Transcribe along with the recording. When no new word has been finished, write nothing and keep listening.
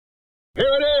Here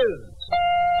it is!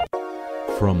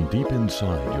 From deep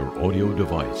inside your audio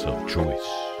device of choice.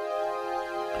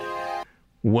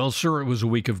 Well, sir, it was a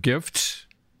week of gifts.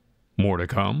 More to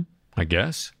come, I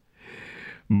guess.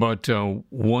 But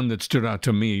one that stood out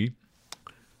to me,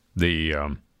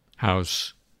 the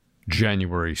House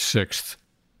January 6th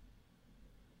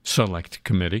Select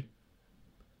Committee.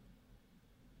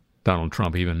 Donald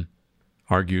Trump even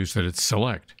argues that it's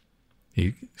select.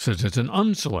 He says it's an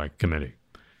unselect committee.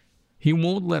 He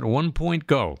won't let 1 point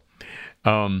go.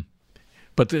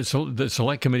 But the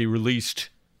Select Committee released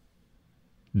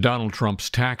Donald Trump's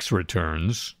tax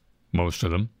returns, most of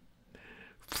them,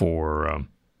 for a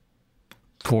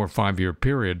 4 or 5 year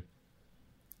period.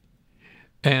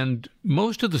 And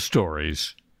most of the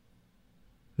stories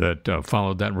that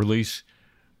followed that release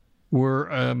were,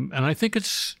 and I think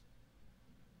it's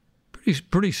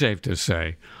pretty safe to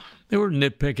say, they were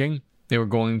nitpicking. They were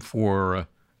going for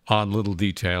odd little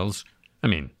details.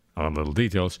 Odd little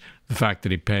details. The fact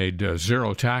that he paid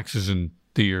zero taxes in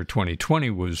the year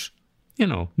 2020 was,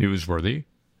 newsworthy.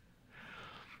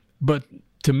 But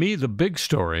to me, the big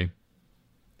story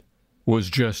was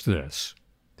just this.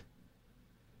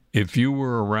 If you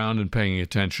were around and paying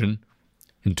attention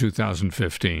in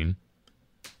 2015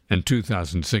 and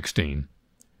 2016,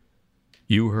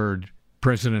 you heard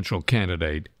presidential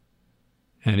candidate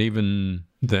and even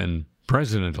then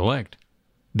President-elect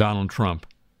Donald Trump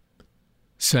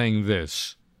saying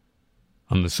this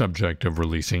on the subject of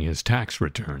releasing his tax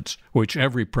returns, which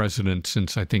every president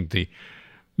since, I think, the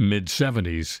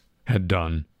mid-'70s had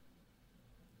done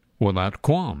without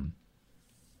qualmlessly.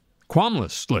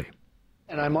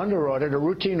 And I'm under audit, a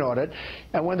routine audit,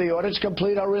 and when the audit's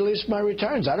complete, I'll release my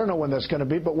returns. I don't know when that's going to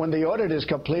be, but when the audit is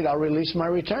complete, I'll release my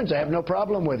returns. I have no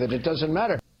problem with it. It doesn't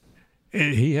matter.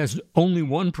 He has only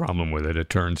one problem with it,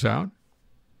 it turns out.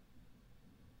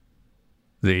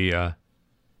 The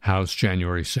House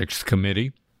January 6th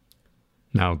Committee,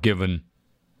 now given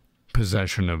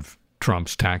possession of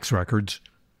Trump's tax records,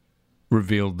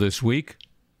 revealed this week,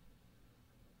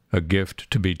 a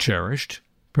gift to be cherished,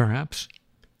 perhaps,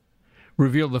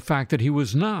 revealed the fact that he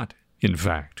was not, in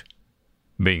fact,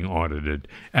 being audited,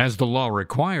 as the law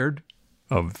required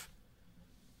of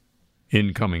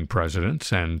incoming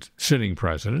presidents and sitting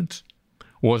presidents,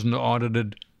 wasn't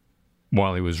audited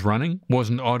while he was running,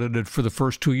 wasn't audited for the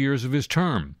first 2 years of his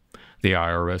term. The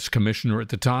IRS commissioner at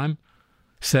the time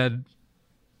said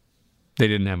they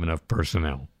didn't have enough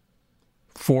personnel.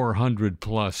 400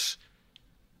 plus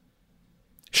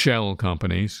shell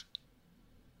companies.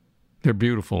 They're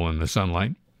beautiful in the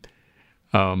sunlight.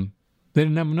 They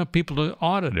didn't have enough people to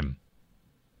audit him.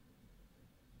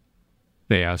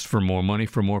 They asked for more money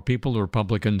for more people. The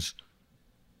Republicans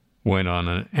went on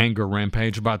an anger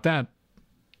rampage about that.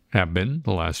 Have been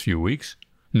the last few weeks.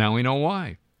 Now we know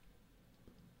why.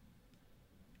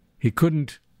 He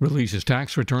couldn't release his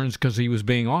tax returns because he was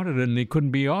being audited, and he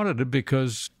couldn't be audited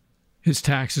because his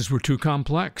taxes were too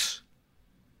complex.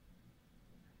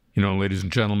 Ladies and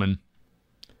gentlemen,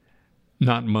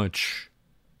 not much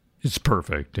is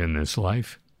perfect in this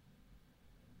life,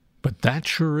 but that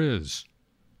sure is.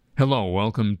 Hello,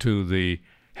 welcome to the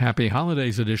Happy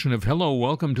Holidays edition of Hello,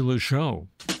 Welcome to the Show.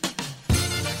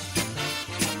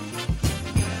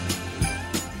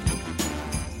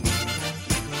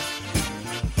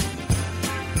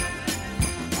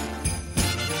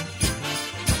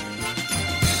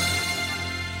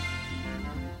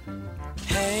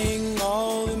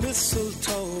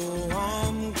 Mistletoe,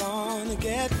 I'm gonna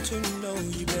get to know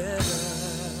you better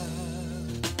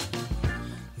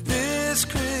this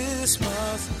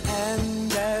Christmas.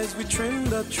 And as we trim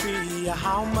the tree,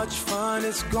 how much fun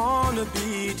it's gonna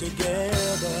be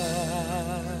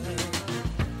together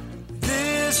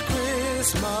this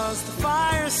Christmas. The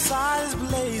fireside is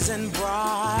blazing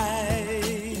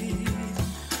bright,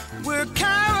 we're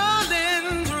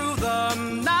caroling through the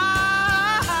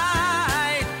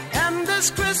night, and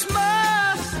this Christmas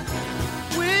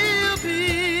will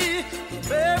be a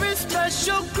very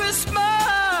special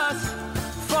Christmas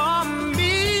for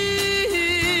me.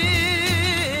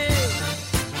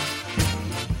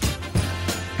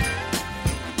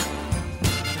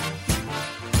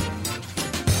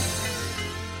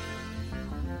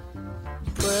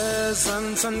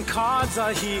 Presents and cards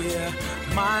are here,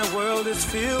 my world is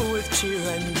filled with cheer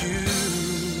and you.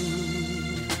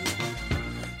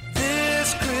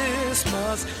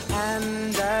 Christmas,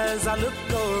 and as I look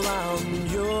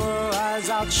around, your eyes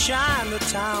outshine the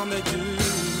town they do.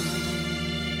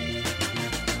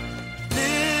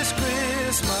 This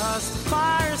Christmas, the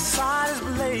fireside is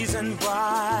blazing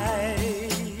bright,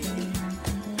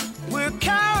 we're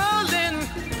caroling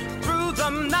through the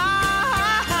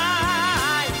night,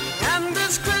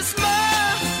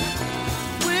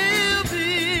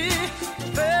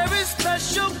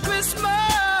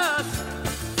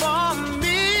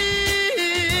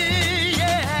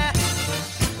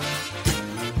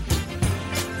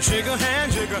 Shake a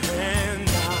hand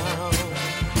now.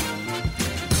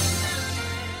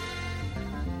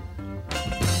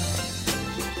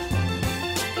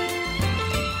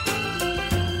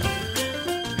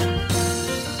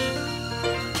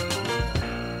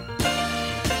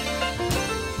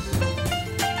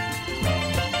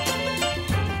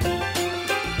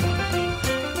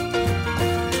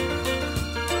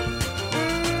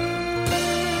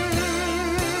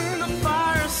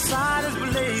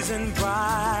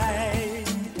 Bright.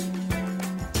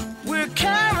 We're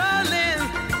caroling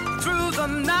through the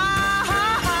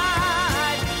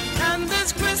night, and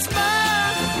this Christmas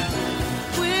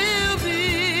will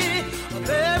be a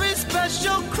very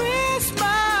special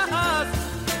Christmas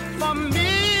for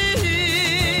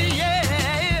me.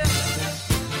 Yeah.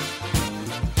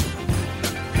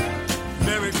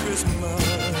 Merry Christmas.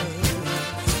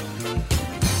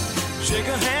 Shake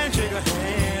a hand, shake a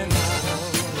hand.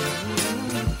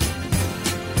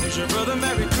 Your brother,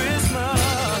 Merry Christmas,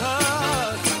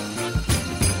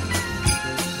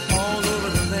 all over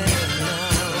the land now.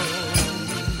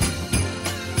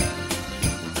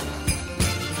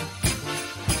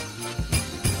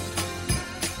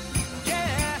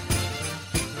 Yeah.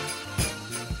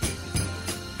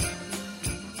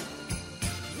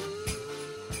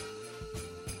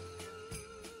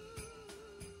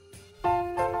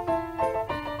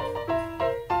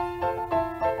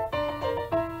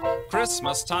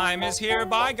 Christmas time is here,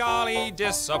 by golly,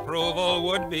 disapproval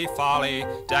would be folly.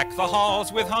 Deck the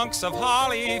halls with hunks of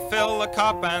holly, fill the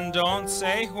cup and don't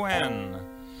say when.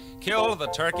 Kill the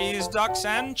turkeys, ducks,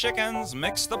 and chickens,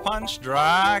 mix the punch,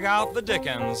 drag out the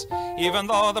dickens. Even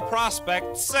though the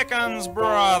prospect sickens,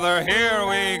 brother, here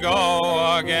we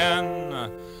go again.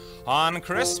 On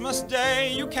Christmas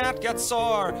Day you can't get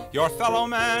sore, your fellow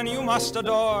man you must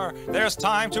adore. There's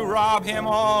time to rob him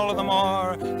all the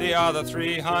more, the other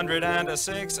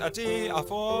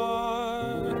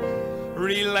 364.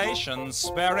 Relations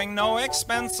sparing no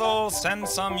expensel, send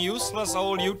some useless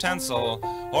old utensil,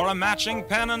 or a matching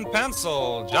pen and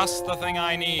pencil, just the thing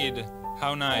I need.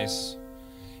 How nice.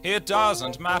 It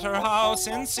doesn't matter how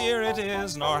sincere it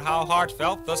is, nor how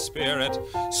heartfelt the spirit.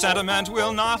 Sentiment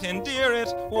will not endear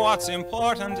it. What's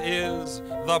important is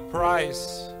the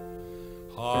price.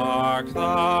 Hark,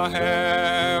 the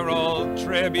Herald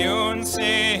Tribune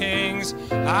sings,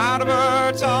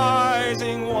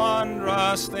 advertising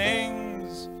wondrous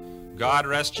things. God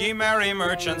rest ye merry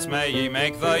merchants, may ye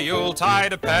make the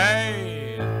Yuletide pay.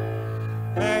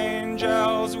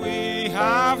 Angels we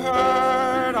have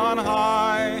heard on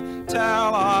high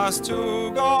tell us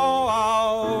to go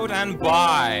out and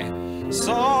buy.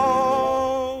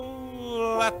 So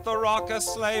let the raucous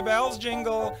sleigh bells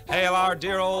jingle, hail our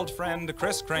dear old friend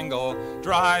Kris Kringle,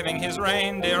 driving his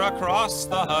reindeer across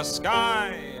the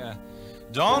sky.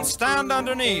 Don't stand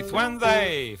underneath when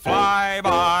they fly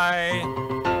by.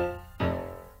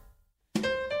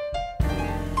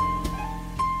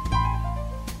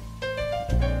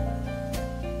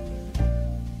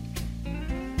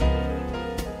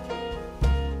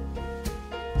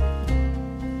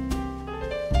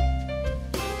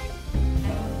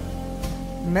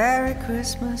 Merry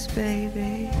Christmas,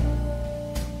 baby.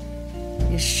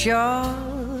 You sure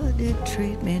did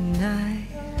treat me nice.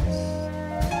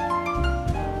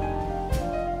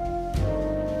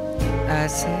 I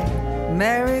said,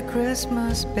 Merry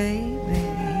Christmas, baby.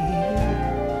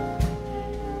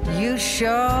 You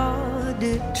sure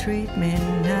did treat me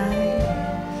nice.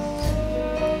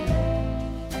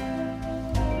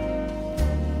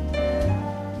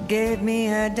 Gave me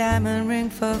a diamond ring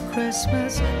for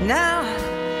Christmas. Now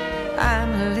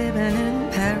I'm living in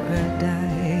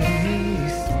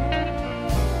paradise.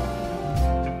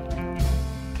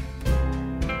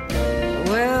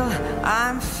 Well,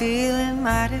 I'm feeling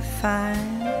mighty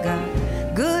fine. Got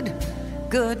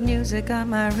good music on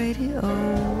my radio.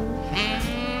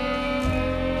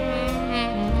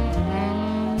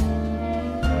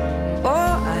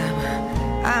 Oh,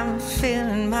 I'm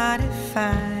feeling mighty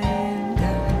fine.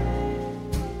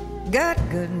 Got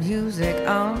good music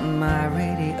on my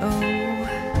radio.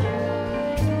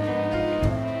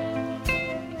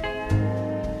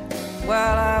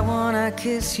 Well, I wanna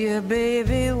kiss you,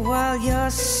 baby, while you're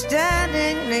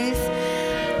standing neath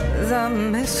the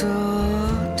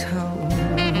mistletoe.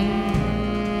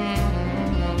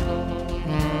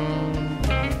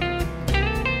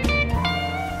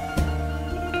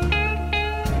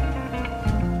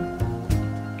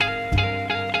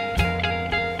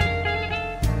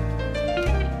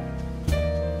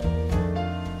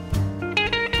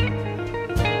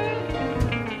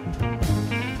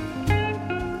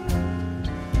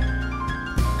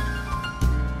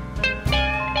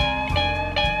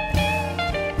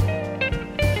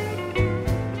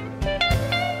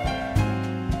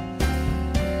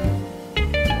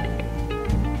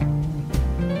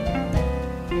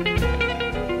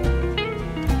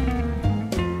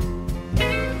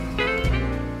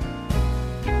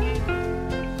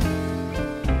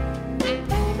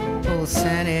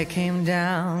 Santa came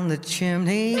down the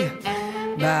chimney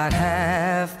about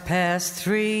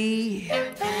 3:30.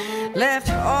 Left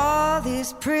all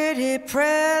these pretty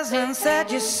presents that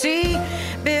you see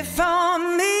before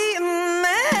me.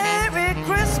 Merry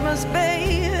Christmas,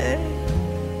 baby.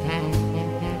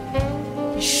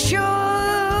 Sure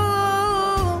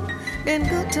been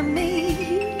good to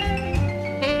me.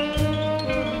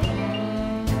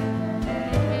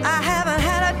 I haven't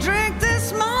had a drink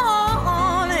this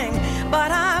morning,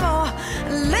 but I'm all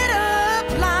lit up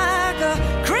like a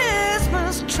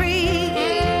Christmas tree.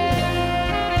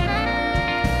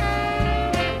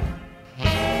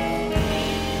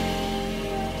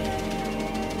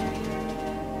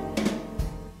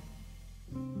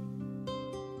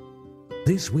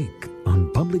 This week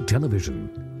on public television,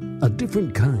 a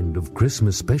different kind of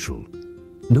Christmas special.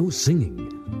 No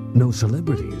singing, no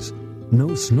celebrities,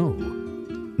 no snow,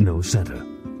 no Santa.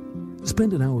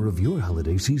 Spend an hour of your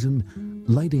holiday season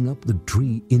lighting up the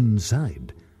tree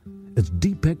inside as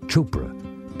Deepak Chopra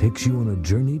takes you on a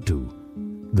journey to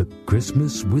the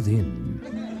Christmas within.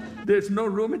 There's no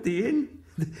room at the inn.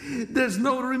 There's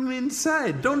no room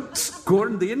inside. Don't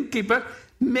scorn the innkeeper.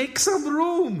 Make some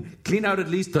room. Clean out at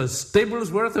least a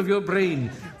stable's worth of your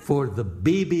brain for the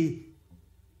baby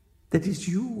that is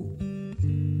you.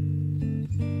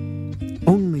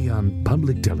 Only on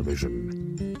public television.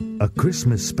 A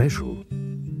Christmas special.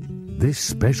 This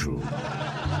special.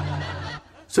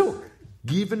 So,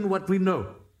 given what we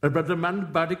know about the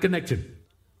man-body connection,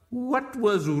 what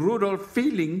was Rudolph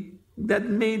feeling that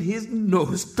made his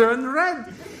nose turn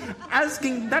red?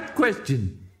 Asking that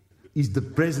question is the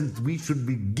present we should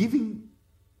be giving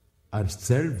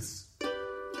ourselves.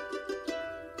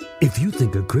 If you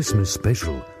think a Christmas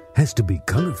special has to be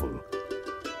colorful,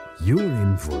 you're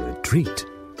in for a treat.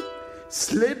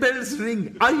 Sleigh bells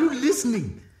ring. Are you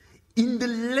listening? In the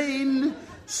lane,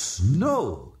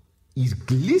 snow is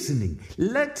glistening.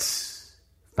 Let's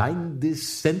find the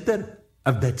center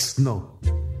of that snow.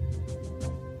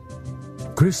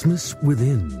 Christmas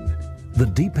Within, the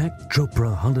Deepak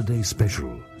Chopra Holiday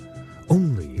Special.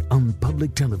 Only on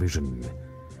public television.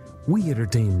 We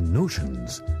entertain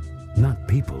notions, not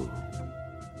people.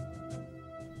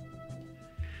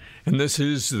 And this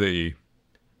is the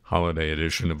holiday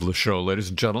edition of the show. Ladies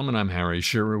and gentlemen, I'm Harry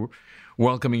Shearer,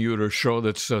 welcoming you to a show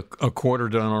that's a quarter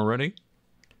done already.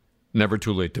 Never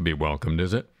too late to be welcomed,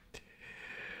 is it?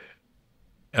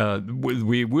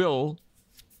 We will,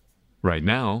 right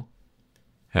now,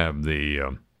 have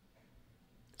the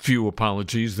few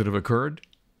apologies that have occurred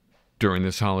during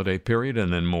this holiday period,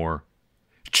 and then more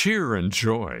cheer and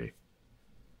joy.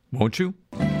 Won't you?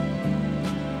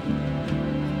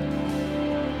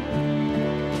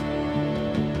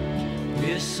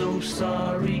 We're so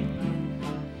sorry.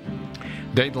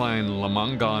 Dateline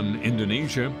Lamongan,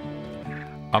 Indonesia.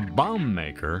 A bomb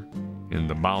maker in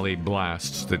the Bali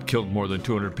blasts that killed more than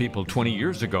 200 people 20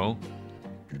 years ago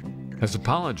has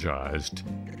apologized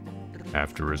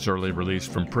after his early release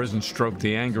from prison stroked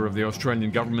the anger of the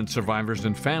Australian government, survivors,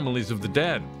 and families of the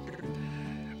dead.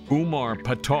 Umar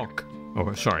Patek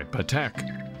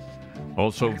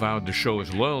also vowed to show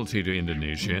his loyalty to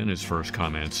Indonesia in his first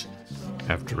comments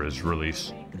after his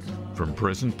release from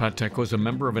prison. Patek was a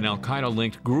member of an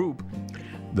Al-Qaeda-linked group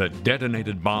that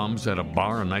detonated bombs at a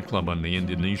bar and nightclub on the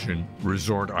Indonesian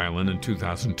resort island in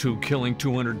 2002, killing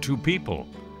 202 people,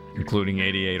 including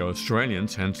 88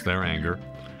 Australians, hence their anger.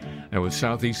 It was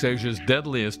Southeast Asia's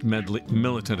deadliest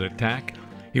militant attack.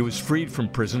 He was freed from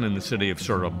prison in the city of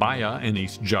Surabaya in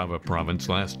East Java province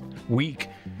last week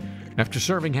after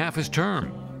serving half his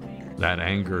term. That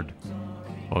angered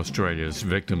Australia's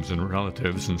victims and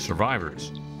relatives and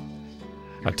survivors.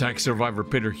 Attack survivor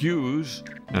Peter Hughes,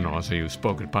 an Aussie who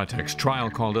spoke at Patek's trial,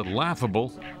 called it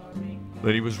laughable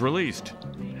that he was released.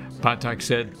 Patek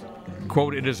said,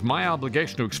 quote, "It is my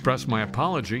obligation to express my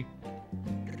apology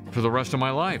for the rest of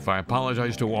my life. I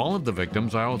apologize to all of the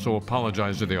victims. I also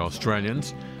apologize to the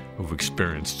Australians who've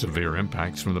experienced severe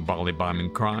impacts from the Bali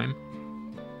bombing crime,"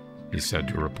 he said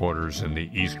to reporters in the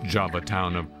East Java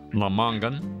town of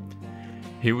Lamongan.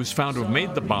 He was found to have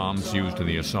made the bombs used in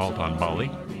the assault on Bali.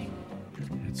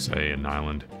 It's an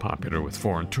island popular with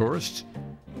foreign tourists.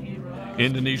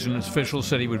 Indonesian officials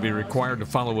said he would be required to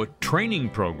follow a training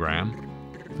program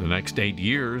for the next 8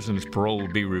 years, and his parole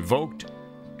would be revoked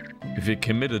if he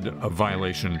committed a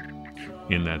violation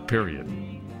in that period.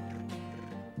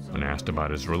 When asked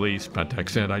about his release, Patek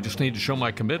said, "I just need to show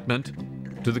my commitment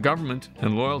to the government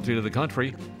and loyalty to the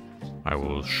country. I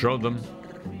will show them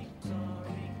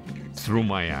through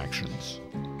my actions."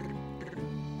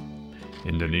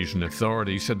 Indonesian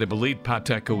authorities said they believed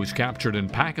Patek, who was captured in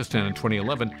Pakistan in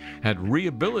 2011, had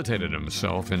rehabilitated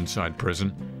himself inside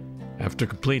prison after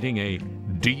completing a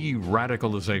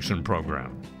de-radicalization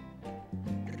program.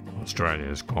 Australia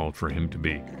has called for him to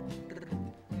be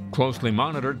closely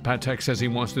monitored. Patek says he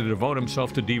wants to devote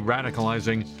himself to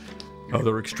de-radicalizing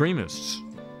other extremists,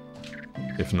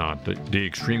 if not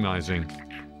de-extremizing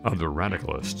other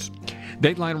radicalists.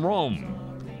 Dateline Rome,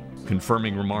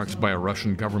 confirming remarks by a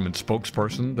Russian government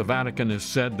spokesperson, the Vatican has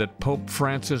said that Pope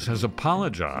Francis has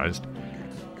apologized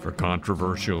for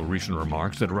controversial recent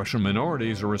remarks that Russian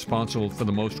minorities are responsible for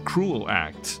the most cruel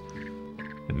acts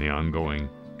in the ongoing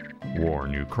war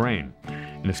in Ukraine.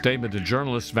 In a statement to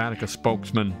journalists, Vatican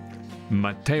spokesman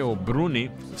Matteo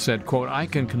Bruni said, quote, "I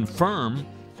can confirm,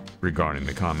 regarding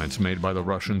the comments made by the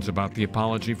Russians about the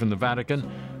apology from the Vatican,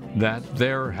 that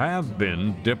there have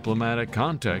been diplomatic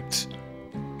contacts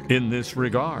in this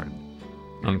regard,"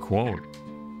 unquote.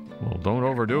 Well, don't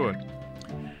overdo it.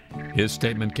 His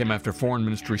statement came after Foreign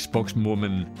Ministry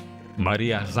spokeswoman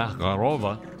Maria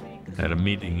Zakharova at a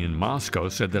meeting in Moscow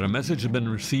said that a message had been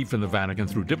received from the Vatican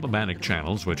through diplomatic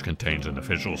channels, which contains an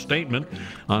official statement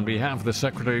on behalf of the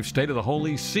Secretary of State of the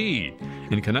Holy See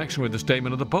in connection with the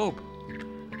statement of the Pope.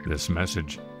 This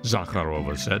message,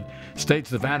 Zakharova said, states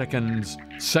the Vatican's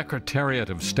Secretariat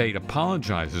of State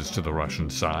apologizes to the Russian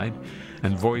side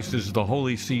and voices the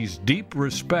Holy See's deep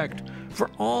respect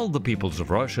for all the peoples of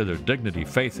Russia, their dignity,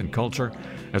 faith, and culture,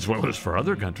 as well as for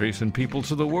other countries and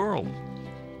peoples of the world.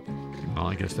 Well,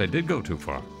 I guess they did go too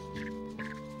far.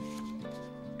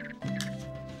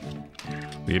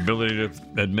 The ability to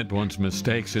admit one's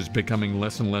mistakes is becoming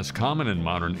less and less common in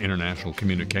modern international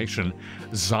communication,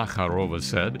 Zakharova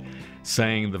said,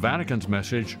 saying the Vatican's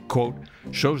message, quote,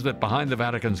 shows that behind the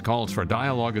Vatican's calls for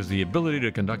dialogue is the ability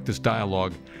to conduct this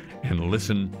dialogue and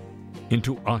listen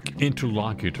into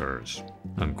interlocutors,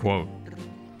 unquote.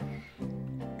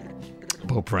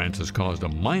 Pope Francis caused a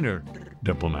minor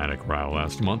diplomatic row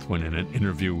last month when, in an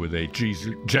interview with a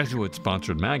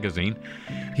Jesuit-sponsored magazine,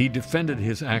 he defended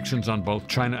his actions on both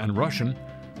China and Russia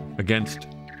against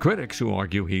critics who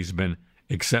argue he's been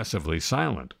excessively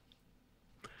silent.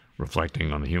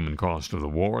 Reflecting on the human cost of the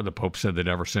war, the Pope said that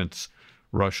ever since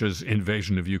Russia's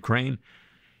invasion of Ukraine,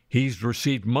 he's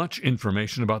received much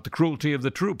information about the cruelty of the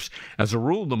troops. As a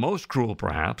rule, the most cruel,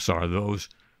 perhaps, are those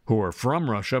who are from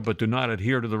Russia but do not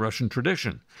adhere to the Russian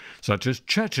tradition, such as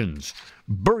Chechens,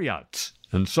 Buryats,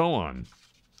 and so on,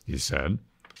 he said.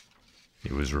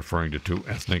 He was referring to two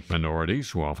ethnic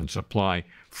minorities who often supply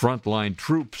frontline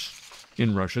troops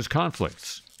in Russia's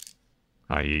conflicts,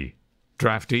 i.e.,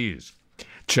 draftees.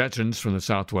 Chechens from the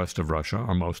southwest of Russia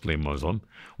are mostly Muslim,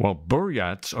 while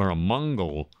Buryats are a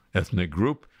Mongol ethnic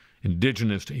group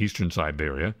indigenous to eastern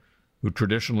Siberia who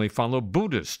traditionally follow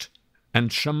Buddhist and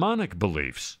shamanic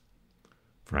beliefs.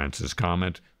 Francis'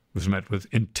 comment was met with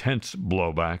intense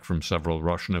blowback from several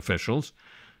Russian officials,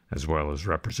 as well as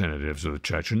representatives of the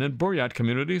Chechen and Buryat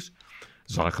communities.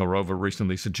 Zakharova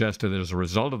recently suggested that as a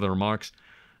result of the remarks,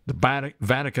 the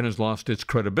Vatican has lost its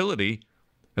credibility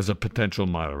as a potential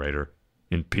moderator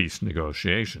in peace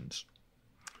negotiations.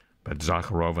 But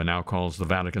Zakharova now calls the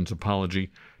Vatican's apology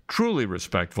truly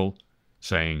respectful,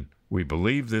 saying, "We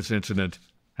believe this incident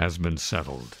has been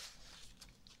settled."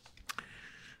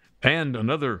 And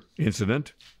another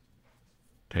incident,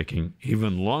 taking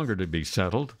even longer to be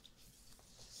settled,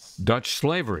 Dutch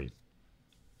slavery,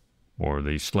 or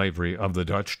the slavery of the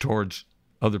Dutch towards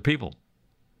other people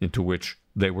into which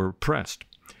they were pressed.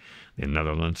 The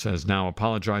Netherlands has now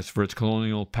apologized for its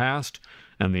colonial past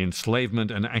and the enslavement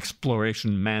and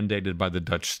exploration mandated by the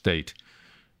Dutch state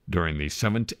during the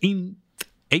 17th,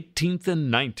 18th, and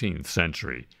 19th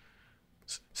centuries.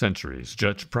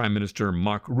 Dutch Prime Minister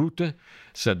Mark Rutte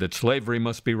said that slavery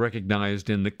must be recognized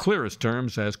in the clearest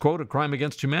terms as, quote, a crime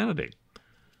against humanity.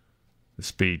 The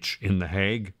speech in The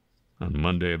Hague on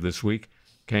Monday of this week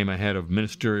came ahead of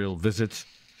ministerial visits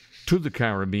to the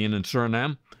Caribbean and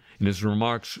Suriname. In his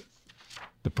remarks,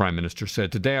 the Prime Minister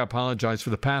said, "Today I apologize for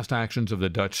the past actions of the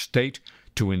Dutch state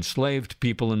to enslaved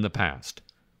people in the past,"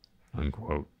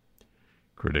 unquote.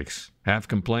 Critics have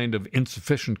complained of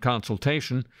insufficient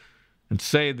consultation and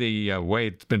say the way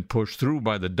it's been pushed through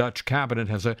by the Dutch cabinet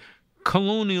has a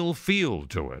colonial feel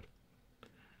to it.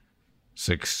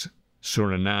 6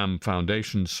 Suriname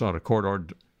foundations sought a court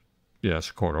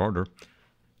order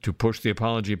to push the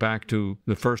apology back to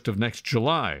the 1st of next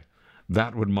July.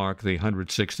 That would mark the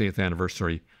 160th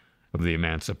anniversary of the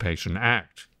Emancipation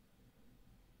Act,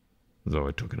 though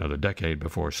it took another decade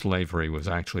before slavery was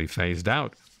actually phased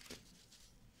out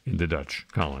in the Dutch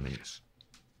colonies.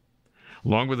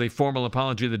 Along with a formal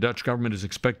apology, the Dutch government is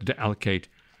expected to allocate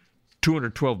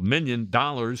 $212 million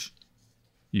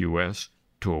U.S.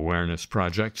 to awareness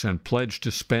projects and pledged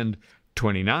to spend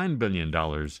 $29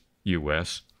 billion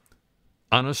U.S.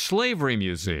 on a slavery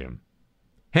museum.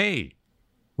 Hey,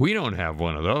 we don't have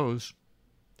one of those.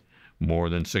 More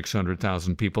than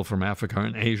 600,000 people from Africa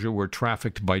and Asia were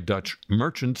trafficked by Dutch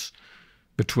merchants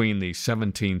between the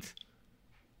 17th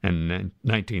and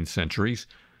 19th centuries.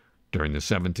 During the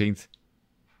 17th,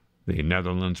 the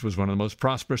Netherlands was one of the most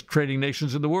prosperous trading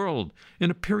nations in the world in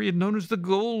a period known as the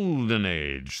Golden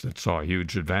Age that saw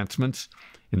huge advancements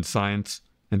in science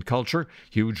and culture.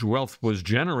 Huge wealth was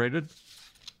generated,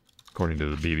 according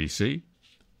to the BBC,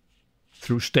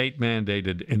 through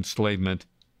state-mandated enslavement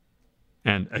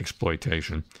and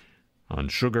exploitation on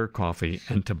sugar, coffee,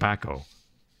 and tobacco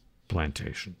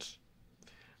plantations.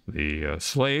 The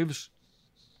slaves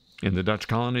in the Dutch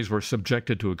colonies were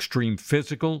subjected to extreme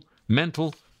physical,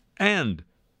 mental, and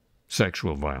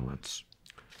sexual violence.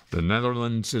 The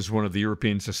Netherlands is one of the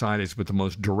European societies with the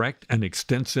most direct and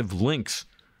extensive links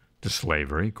to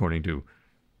slavery, according to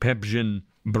Pebjin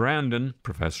Branden,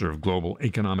 professor of global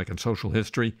economic and social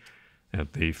history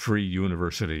at the Free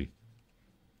University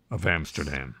of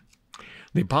Amsterdam.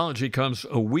 The apology comes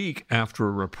a week after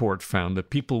a report found that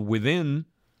people within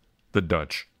the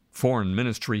Dutch Foreign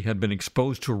Ministry had been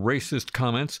exposed to racist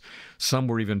comments. Some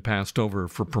were even passed over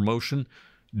for promotion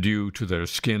due to their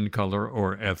skin color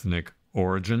or ethnic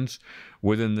origins.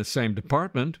 Within the same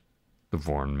department, the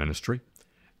Foreign Ministry,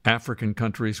 African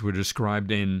countries were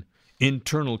described in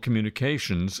internal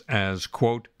communications as,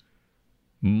 quote,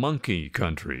 monkey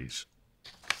countries.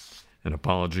 An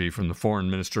apology from the foreign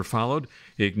minister followed.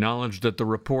 He acknowledged that the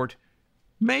report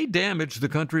may damage the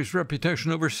country's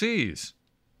reputation overseas.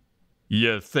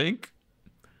 You think?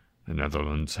 The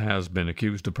Netherlands has been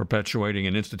accused of perpetuating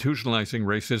and institutionalizing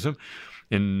racism.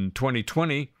 In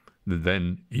 2020, the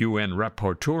then UN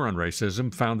rapporteur on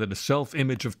racism found that a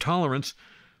self-image of tolerance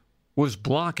was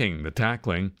blocking the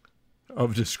tackling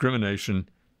of discrimination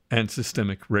and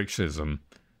systemic racism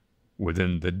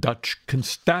within the Dutch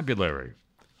constabulary.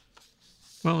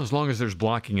 Well, as long as there's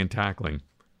blocking and tackling,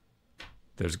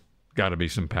 there's got to be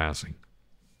some passing.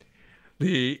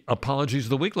 The Apologies of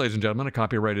the Week, ladies and gentlemen, a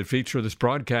copyrighted feature of this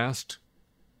broadcast.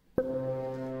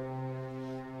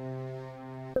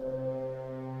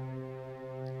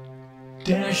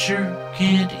 Dasher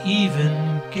can't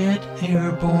even get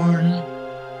airborne.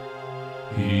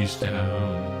 He's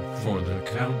down for the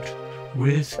count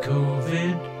With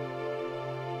COVID,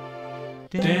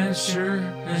 Dancer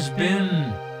has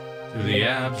been to the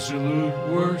absolute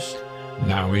worst.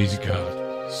 Now he's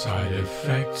got side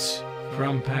effects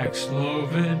from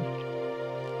Paxlovid.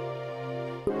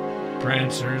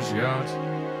 Prancer's got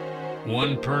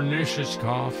one pernicious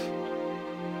cough,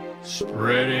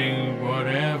 spreading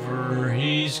whatever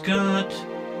He's got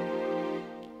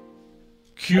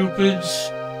Cupid's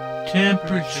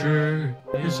temperature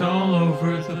is all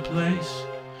over the place.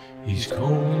 He's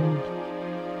cold,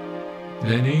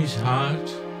 then he's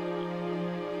hot.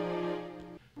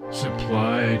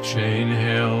 Supply chain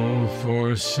hell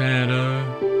for Santa.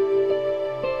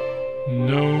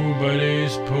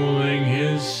 Nobody's pulling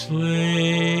his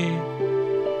sleigh.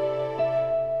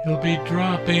 He'll be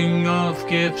dropping off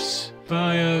gifts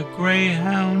via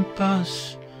Greyhound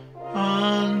bus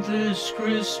on this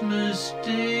Christmas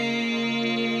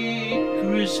Day.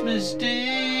 Christmas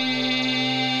Day.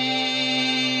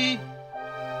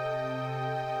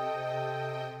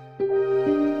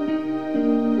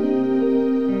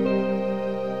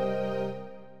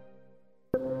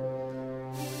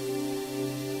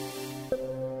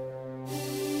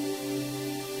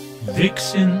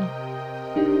 Vixen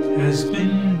has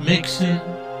been mixing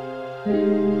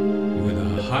with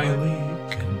a highly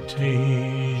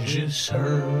contagious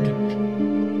herd.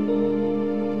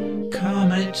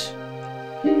 Comet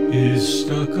is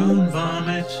stuck on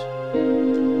vomit,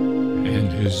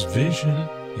 and his vision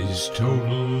is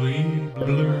totally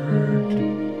blurred.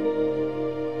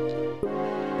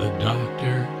 The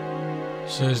doctor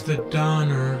says that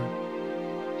Donner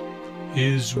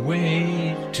is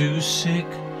way too sick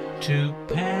to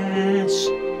pass.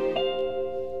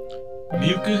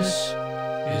 Mucus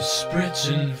is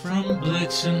spritzing from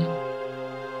blitzing.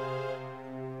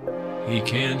 He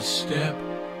can't step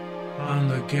on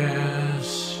the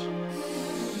gas.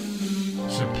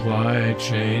 Supply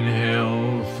chain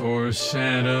hell for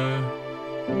Santa.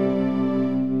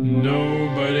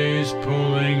 Nobody's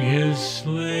pulling his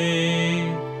sleigh.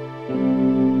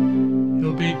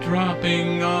 He'll be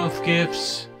dropping off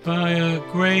gifts via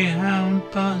Greyhound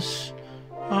bus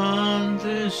on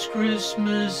this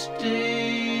Christmas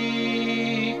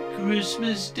Day.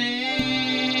 Christmas Day.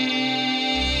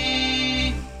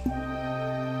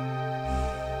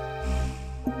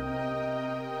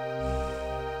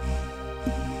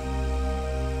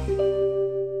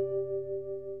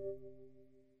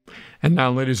 Now,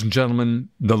 ladies and gentlemen,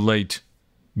 the late,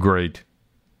 great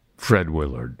Fred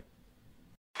Willard.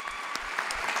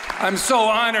 I'm so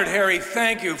honored, Harry.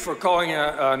 Thank you for calling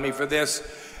on me for this.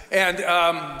 And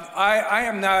I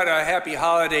am not a happy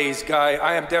holidays guy.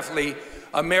 I am definitely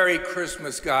a Merry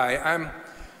Christmas guy. I'm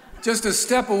just a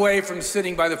step away from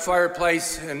sitting by the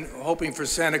fireplace and hoping for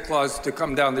Santa Claus to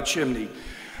come down the chimney.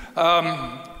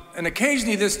 And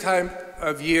occasionally this time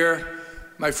of year,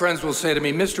 my friends will say to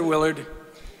me, Mr. Willard.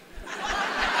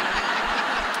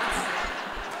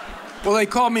 Well, they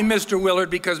call me Mr. Willard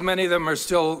because many of them are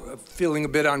still feeling a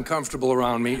bit uncomfortable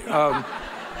around me. They'll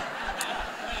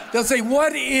say,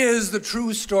 what is the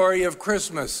true story of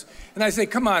Christmas? And I say,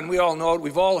 come on, we all know it.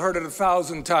 We've all heard it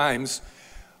 1,000 times.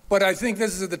 But I think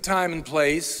this is the time and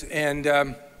place. And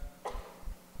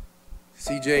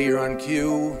CJ, you're on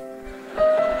cue.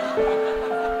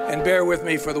 And bear with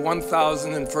me for the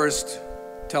 1,001st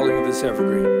telling of this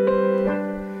evergreen.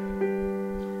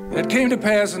 And it came to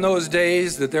pass in those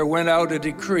days that there went out a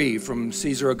decree from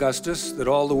Caesar Augustus that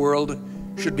all the world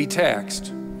should be taxed.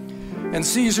 And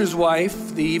Caesar's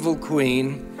wife, the evil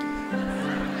queen,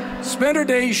 spent her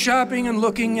days shopping and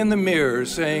looking in the mirror,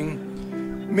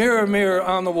 saying, mirror, mirror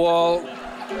on the wall,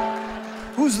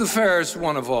 who's the fairest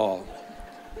one of all?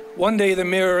 One day the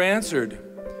mirror answered,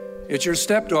 it's your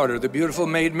stepdaughter, the beautiful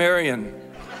maid Marian.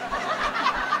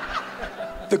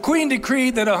 The queen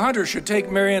decreed that a hunter should take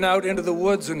Marian out into the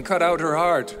woods and cut out her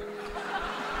heart.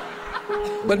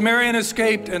 But Marian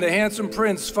escaped, and a handsome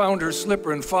prince found her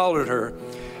slipper and followed her.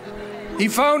 He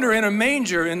found her in a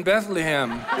manger in Bethlehem,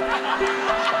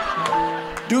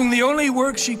 doing the only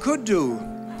work she could do,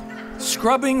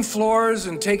 scrubbing floors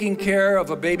and taking care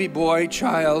of a baby boy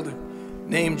child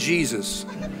named Jesus.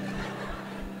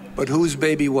 But whose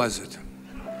baby was it?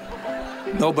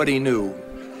 Nobody knew.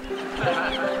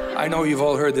 I know you've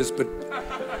all heard this, but...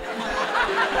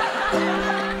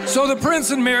 So the prince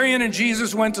and Marian and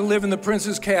Jesus went to live in the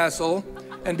prince's castle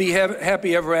and be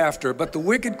happy ever after. But the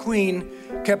wicked queen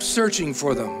kept searching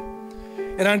for them.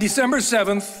 And on December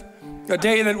 7th, a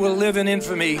day that will live in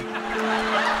infamy,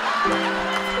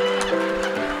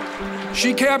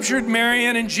 she captured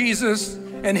Marian and Jesus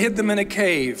and hid them in a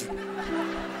cave.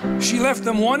 She left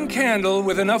them one candle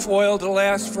with enough oil to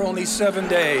last for only 7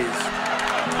 days.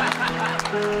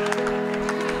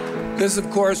 This,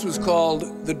 of course, was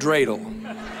called the dreidel.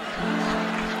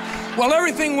 Well,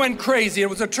 everything went crazy. It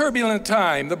was a turbulent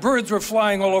time. The birds were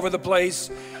flying all over the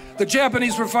place. The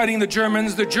Japanese were fighting the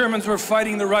Germans were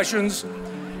fighting the Russians.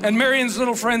 And Marian's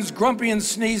little friends, Grumpy and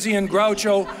Sneezy and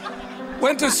Groucho,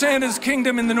 went to Santa's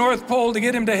kingdom in the North Pole to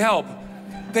get him to help.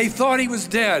 They thought he was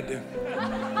dead.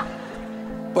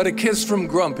 But a kiss from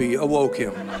Grumpy awoke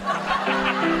him.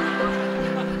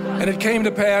 And it came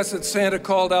to pass that Santa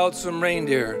called out some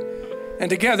reindeer. And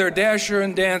together, Dasher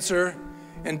and Dancer,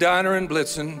 and Donner and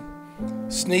Blitzen,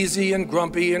 Sneezy and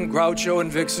Grumpy and Groucho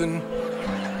and Vixen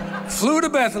flew to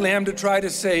Bethlehem to try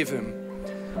to save him.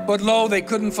 But lo, they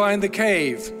couldn't find the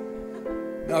cave.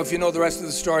 Now, if you know the rest of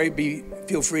the story,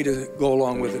 feel free to go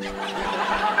along with it.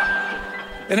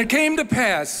 And it came to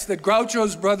pass that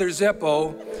Groucho's brother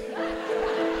Zeppo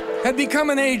had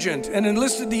become an agent and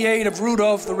enlisted the aid of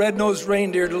Rudolph the red-nosed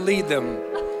reindeer to lead them.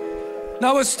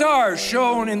 Now a star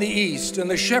shone in the east, and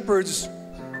the shepherds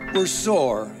were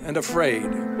sore and afraid.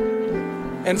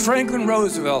 And Franklin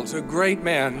Roosevelt, a great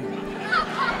man,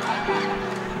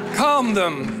 calmed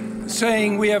them,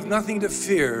 saying, we have nothing to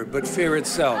fear but fear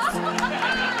itself.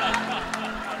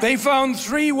 They found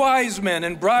 3 wise men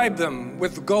and bribed them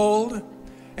with gold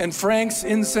and Frank's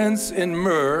incense and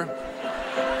myrrh,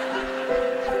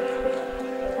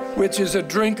 which is a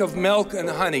drink of milk and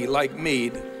honey like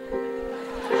mead.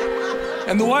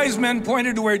 And the wise men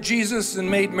pointed to where Jesus and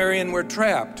Maid Marian were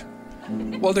trapped.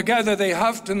 Well, together they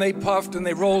huffed and they puffed and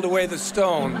they rolled away the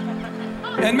stone.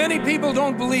 And many people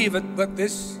don't believe it, but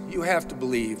this you have to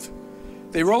believe.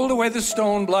 They rolled away the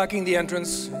stone blocking the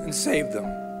entrance and saved them.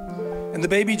 And the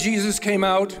baby Jesus came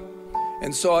out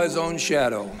and saw his own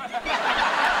shadow.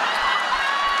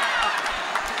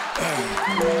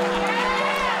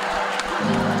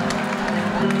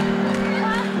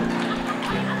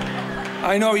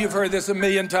 I know you've heard this a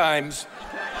million times.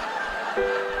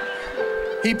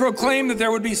 He proclaimed that there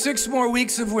would be 6 more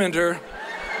weeks of winter.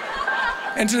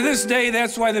 And to this day,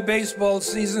 that's why the baseball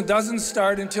season doesn't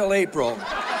start until April.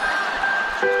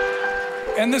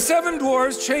 And the 7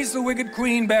 dwarfs chased the wicked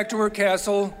queen back to her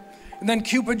castle. And then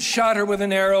Cupid shot her with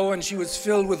an arrow, and she was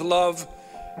filled with love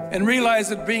and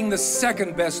realized that being the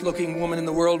 2nd best looking woman in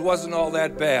the world wasn't all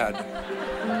that bad.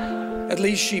 At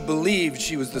least she believed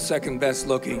she was the 2nd best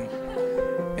looking.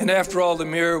 And after all, the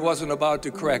mirror wasn't about to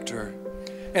correct her.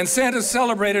 And Santa's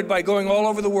celebrated by going all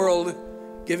over the world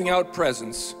giving out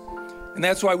presents. And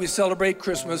that's why we celebrate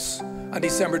Christmas on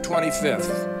December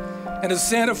 25th. And as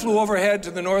Santa flew overhead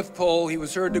to the North Pole, he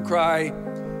was heard to cry,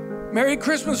 "Merry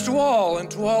Christmas to all, and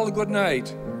to all a good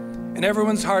night." And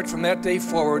everyone's heart from that day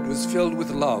forward was filled with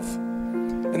love.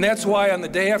 And that's why on the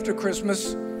day after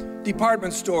Christmas,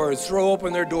 department stores throw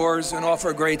open their doors and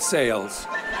offer great sales.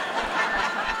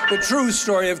 The true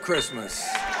story of Christmas.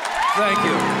 Thank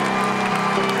you.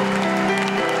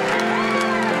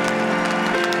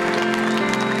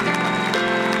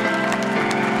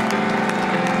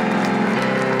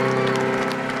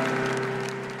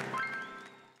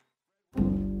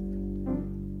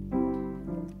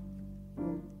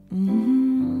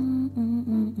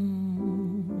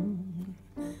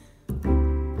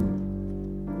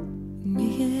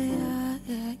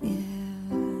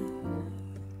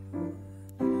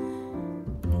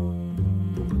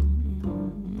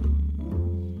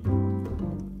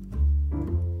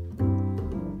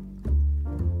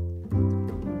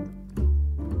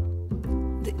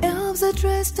 Are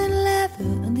dressed in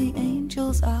leather and the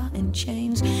angels are in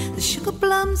chains. The sugar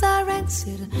plums are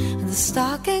rancid and the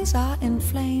stockings are in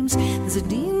flames. There's a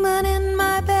demon in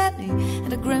my belly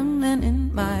and a gremlin in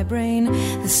my brain.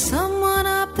 There's someone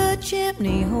up the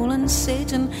chimney holding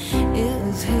Satan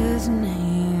is his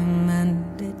name.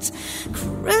 And it's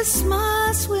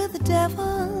Christmas with the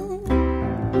devil.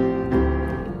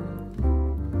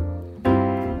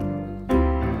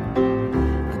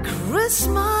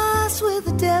 Christmas with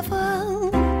the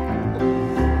devil.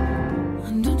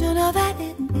 And don't you know that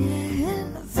it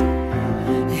is?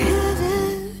 It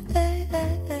is.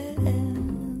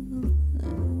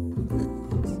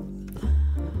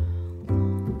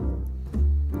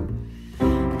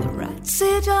 The rats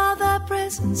ate all the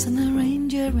presents and the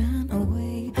reindeer ran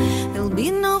away. There'll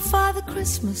be no Father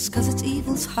Christmas 'cause it's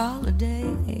evil's holiday.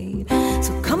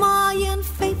 So come on, you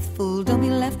unfaithful, don't be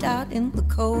left out in the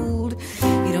cold.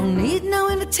 You don't need no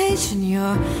invitation,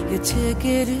 your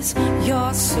ticket is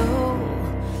your soul.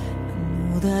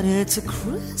 Know that it's a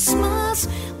Christmas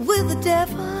with the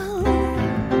devil.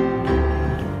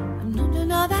 And don't you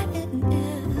know that it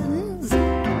is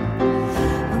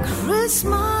a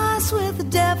Christmas with the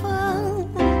devil.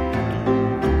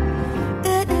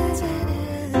 It is.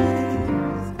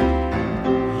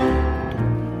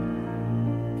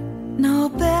 No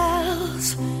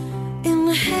bells in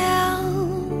hell,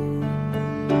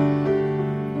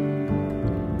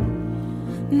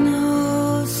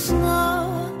 no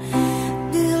snow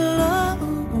below.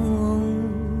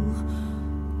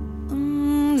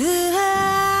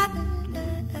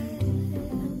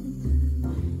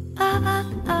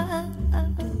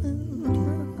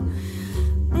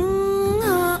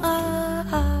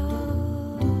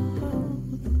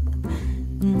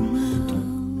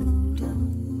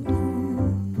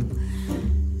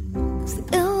 The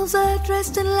elves are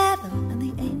dressed in leather and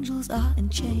the angels are in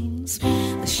chains.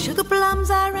 The sugar plums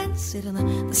are rancid and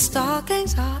the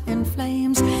stockings are in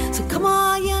flames. So come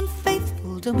on, you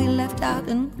unfaithful, don't be left out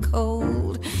in the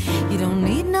cold. You don't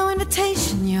need no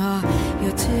invitation, your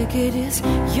ticket is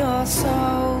your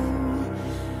soul.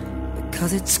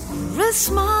 Because it's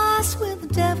Christmas with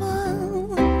the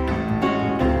devil.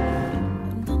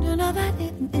 And don't you know that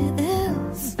it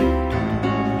is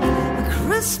a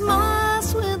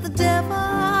Christmas with the devil.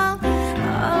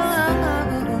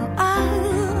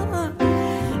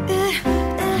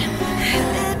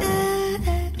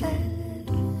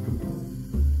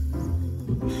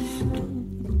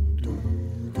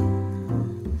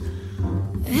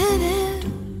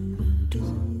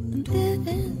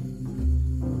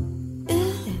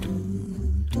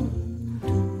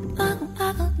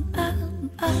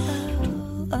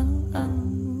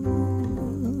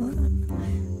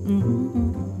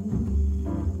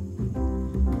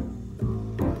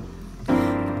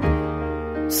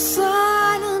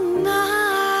 Silent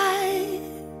night,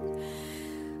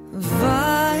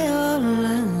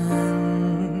 violin.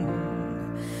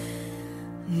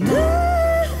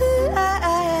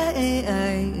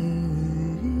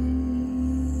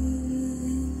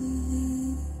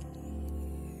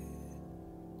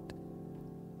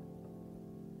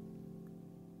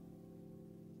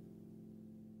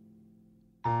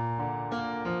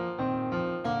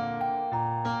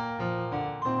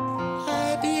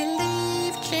 I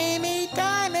believe Jamie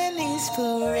Dimon is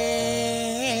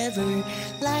forever,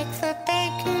 like the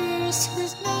bankers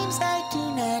whose names I do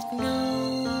not know.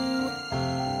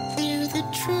 They're the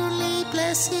truly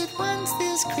blessed ones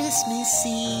this Christmas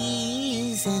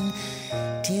season.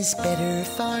 'Tis better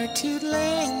far to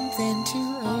lend than to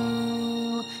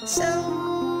owe. So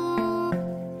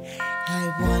I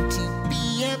want to be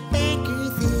a banker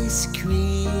this this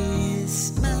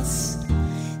Christmas.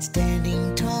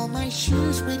 Standing tall, my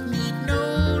shoes would need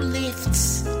no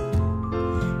lifts.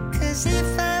 'Cause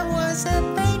if I was a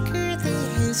banker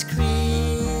this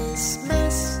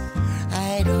Christmas,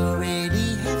 I'd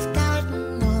already have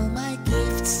gotten all my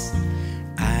gifts.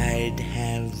 I'd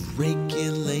have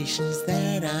regulations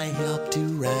that I help to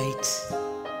write,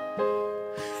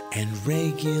 and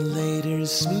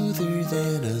regulators smoother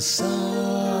than a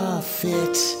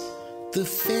soffit. The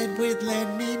Fed would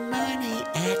lend me money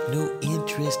at no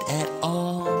interest at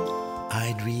all.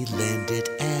 I'd relend it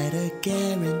at a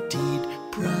guaranteed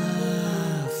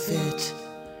profit.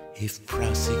 If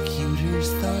prosecutors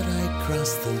thought I'd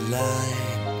crossed the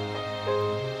line,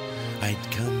 I'd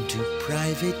come to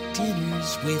private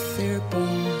dinners with their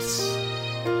boss.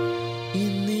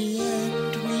 In the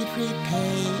end, we'd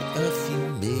repay a few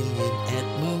million at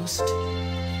most.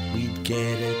 We'd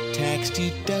get a tax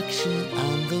deduction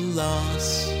on the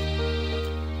loss.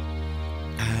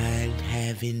 I'd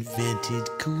have invented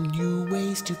cool new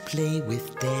ways to play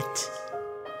with debt,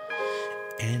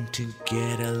 and to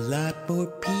get a lot more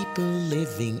people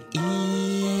living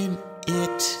in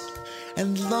it.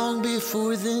 And long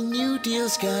before the New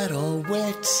Deals got all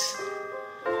wet,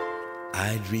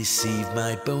 I'd receive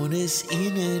my bonus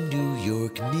in a New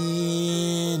York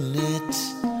minute.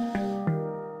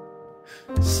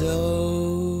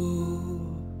 So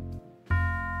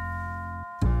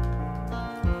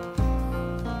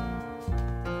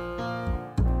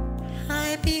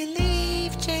I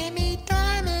believe Jamie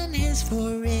Dimon is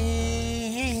forever.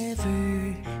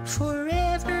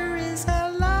 Forever is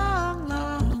a long,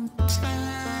 long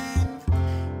time.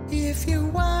 If you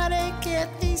wanna get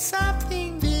me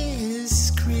something this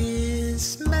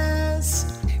Christmas,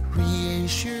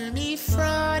 reassure me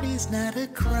fraud is not a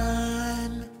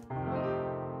crime.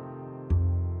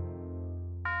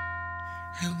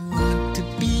 I want to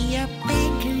be a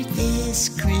banker this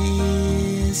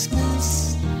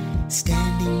Christmas.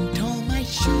 Standing tall, my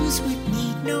shoes would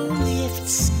need no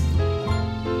lifts.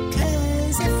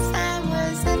 'Cause if I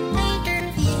was a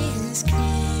banker this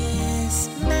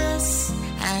Christmas,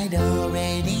 I'd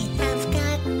already have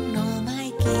gotten all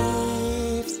my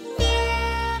gifts.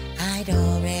 Yeah, I'd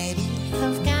already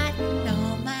have gotten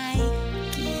all my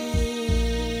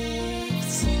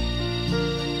gifts.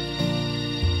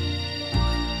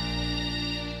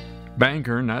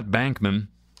 Banker, not Bankman.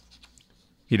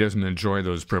 He doesn't enjoy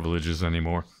those privileges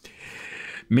anymore.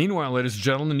 Meanwhile, ladies and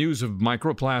gentlemen, news of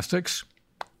microplastics.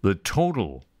 The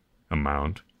total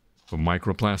amount of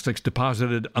microplastics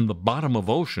deposited on the bottom of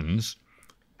oceans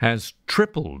has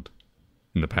tripled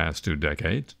in the past 2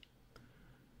 decades.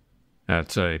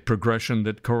 That's a progression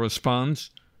that corresponds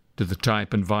to the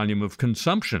type and volume of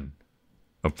consumption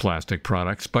of plastic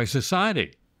products by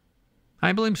society.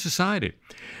 I blame society.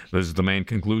 This is the main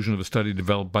conclusion of a study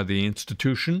developed by the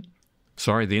Institute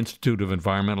of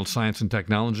Environmental Science and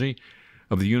Technology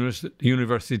of the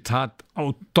Universitat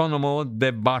Autónoma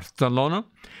de Barcelona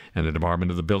and the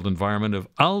Department of the Built Environment of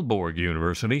Aalborg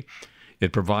University.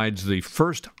 It provides the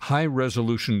first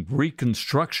high-resolution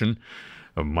reconstruction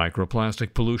of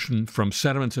microplastic pollution from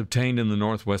sediments obtained in the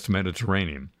northwest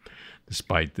Mediterranean.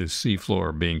 Despite the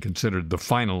seafloor being considered the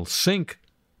final sink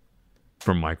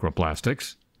for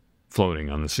microplastics floating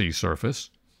on the sea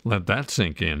surface. Let that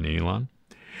sink in, Elon.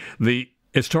 The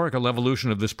historical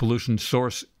evolution of this pollution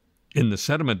source in the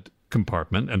sediment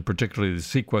compartment, and particularly the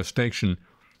sequestration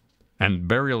and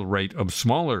burial rate of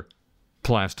smaller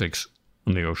plastics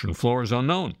on the ocean floor, is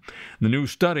unknown. The new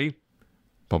study,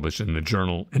 published in the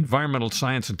journal Environmental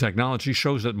Science and Technology,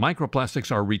 shows that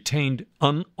microplastics are retained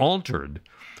unaltered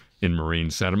in marine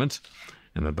sediments,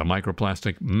 and that the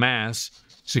microplastic mass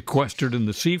sequestered in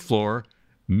the seafloor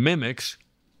mimics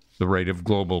the rate of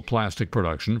global plastic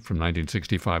production from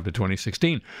 1965 to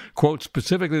 2016. Quote,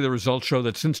 specifically, the results show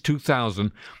that since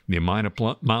 2000, the amount of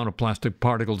plastic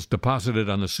particles deposited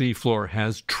on the seafloor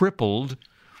has tripled,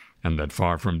 and that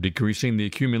far from decreasing, the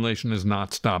accumulation has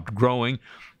not stopped growing,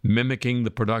 mimicking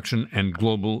the production and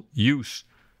global use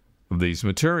of these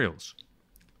materials,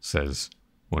 says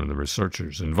one of the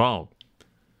researchers involved.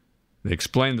 They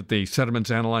explained that the sediments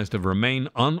analyzed have remained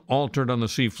unaltered on the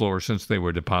seafloor since they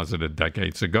were deposited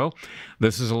decades ago.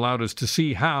 This has allowed us to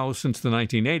see how, since the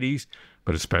 1980s,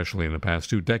 but especially in the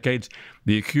past 2 decades,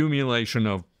 the accumulation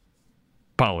of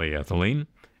polyethylene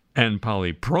and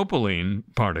polypropylene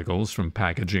particles from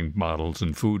packaging bottles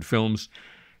and food films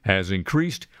has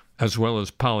increased, as well as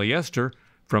polyester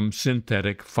from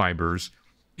synthetic fibers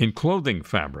in clothing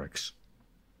fabrics.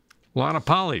 A lot of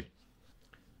polypropylene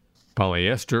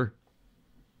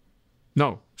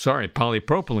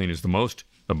is the most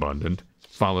abundant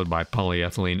followed by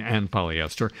polyethylene and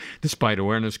polyester. Despite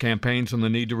awareness campaigns on the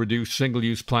need to reduce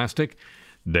single-use plastic,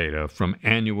 data from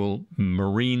annual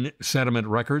marine sediment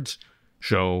records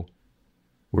show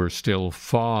we're still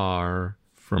far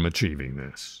from achieving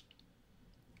this.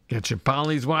 Get your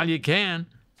polys while you can.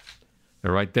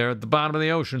 They're right there at the bottom of the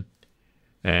ocean.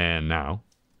 And now,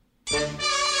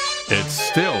 it's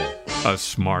still a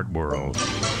smart world.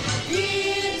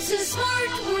 It's a smart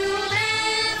world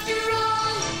after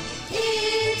all.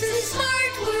 It's a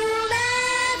smart world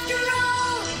after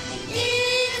all.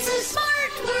 It's a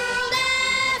smart world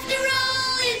after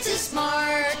all. It's a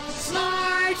smart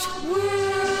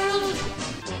world.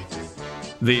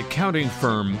 The accounting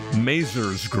firm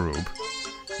Mazars Group,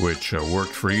 which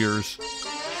worked for years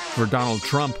for Donald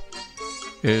Trump,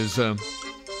 is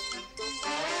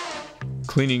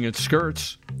cleaning its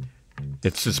skirts.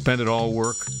 It suspended all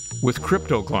work with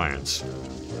crypto clients.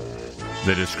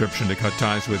 The description to cut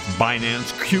ties with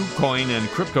Binance, KuCoin, and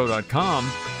Crypto.com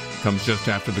comes just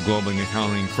after the global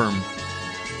accounting firm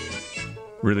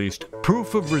released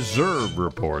proof of reserve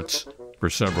reports for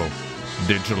several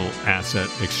digital asset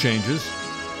exchanges.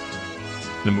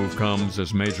 The move comes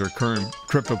as major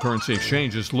cryptocurrency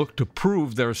exchanges look to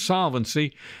prove their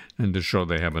solvency and to show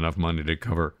they have enough money to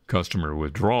cover customer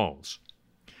withdrawals.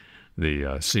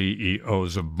 The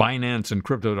CEOs of Binance and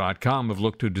Crypto.com have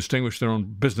looked to distinguish their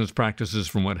own business practices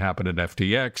from what happened at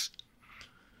FTX,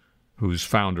 whose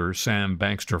founder, Sam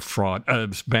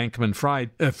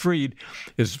Bankman-Fried,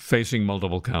 is facing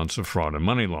multiple counts of fraud and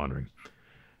money laundering.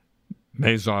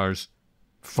 Mazars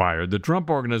fired the Trump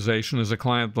Organization as a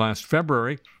client last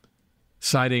February,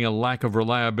 citing a lack of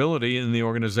reliability in the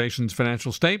organization's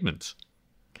financial statements.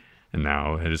 And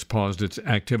now it has paused its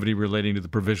activity relating to the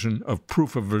provision of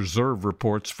proof of reserve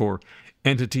reports for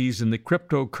entities in the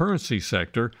cryptocurrency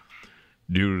sector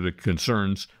due to the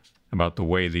concerns about the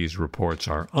way these reports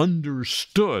are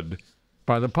understood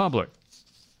by the public.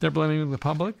 They're blaming the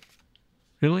public?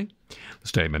 Really? The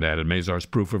statement added Mazars'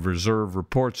 proof of reserve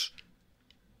reports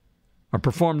are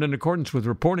performed in accordance with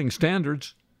reporting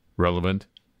standards relevant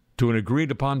to an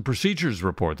agreed-upon procedures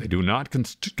report. They do not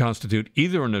constitute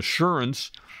either an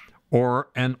assurance or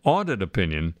an audit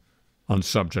opinion on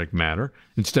subject matter.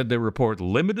 Instead, they report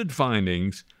limited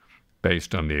findings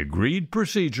based on the agreed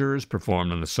procedures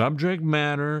performed on the subject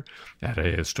matter at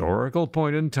a historical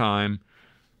point in time.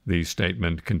 The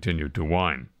statement continued to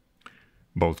whine.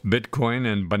 Both Bitcoin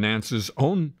and Binance's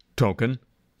own token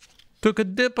took a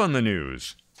dip on the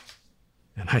news.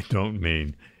 And I don't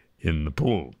mean in the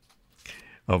pool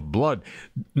of blood.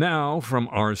 Now, from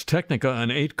Ars Technica, an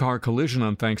 8-car collision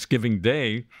on Thanksgiving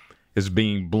Day is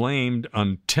being blamed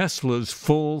on Tesla's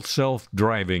full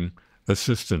self-driving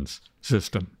assistance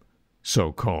system,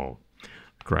 so-called.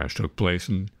 The crash took place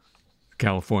in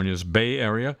California's Bay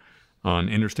Area on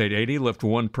Interstate 80, left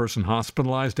one person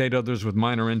hospitalized, 8 others with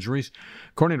minor injuries.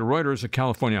 According to Reuters, a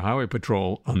California Highway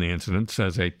Patrol on the incident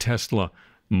says a Tesla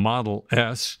Model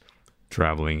S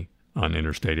traveling on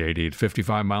Interstate 80 at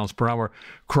 55 miles per hour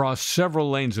crossed several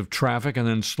lanes of traffic and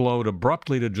then slowed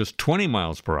abruptly to just 20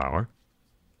 miles per hour,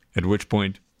 at which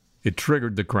point it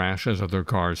triggered the crash as other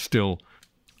cars still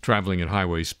traveling at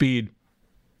highway speed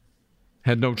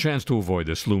had no chance to avoid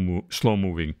the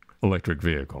slow-moving electric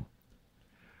vehicle.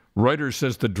 Reuters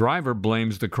says the driver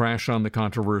blames the crash on the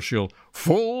controversial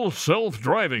full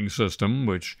self-driving system,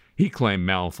 which he claimed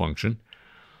malfunctioned.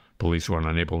 Police were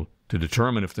unable to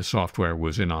determine if the software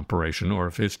was in operation or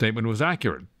if his statement was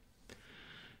accurate.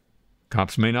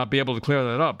 Cops may not be able to clear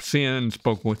that up. CNN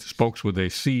spoke with a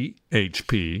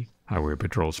CHP, Highway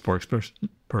Patrol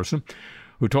spokesperson,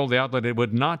 who told the outlet it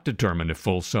would not determine if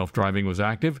full self-driving was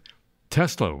active.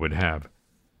 Tesla would have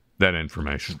that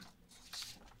information.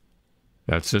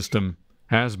 That system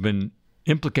has been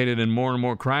implicated in more and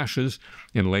more crashes.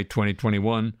 In late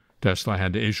 2021, Tesla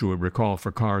had to issue a recall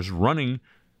for cars running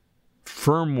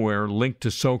firmware linked to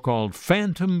so-called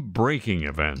phantom braking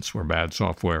events, where bad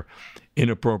software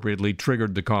inappropriately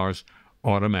triggered the car's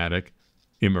automatic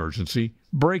emergency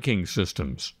braking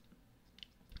systems.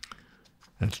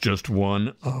 That's just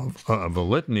one of a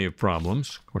litany of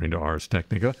problems, according to Ars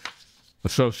Technica,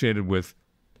 associated with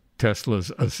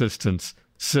Tesla's assistance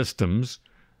systems,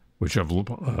 which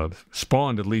have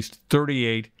spawned at least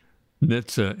 38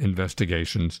 NHTSA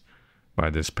investigations by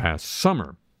this past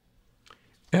summer.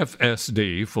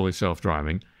 FSD, fully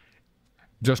self-driving,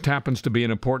 just happens to be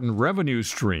an important revenue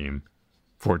stream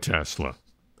for Tesla.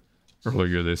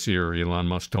 Earlier this year, Elon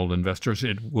Musk told investors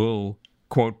it will,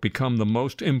 quote, become the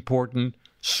most important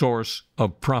source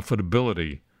of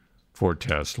profitability for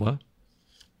Tesla.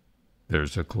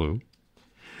 There's a clue.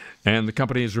 And the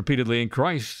company has repeatedly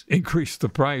increased the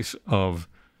price of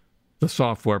the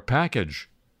software package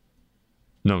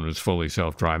known as Fully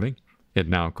Self-Driving. It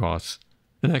now costs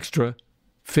an extra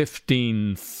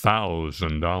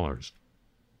 $15,000.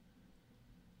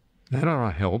 That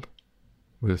ought to help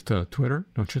with Twitter,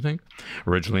 don't you think?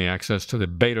 Originally, access to the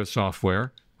beta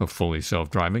software of Fully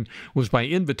Self-Driving was by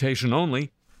invitation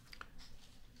only,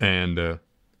 and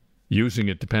using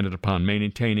it depended upon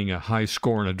maintaining a high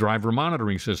score in a driver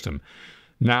monitoring system.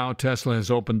 Now, Tesla has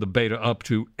opened the beta up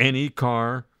to any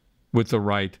car with the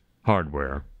right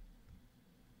hardware.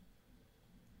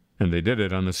 And they did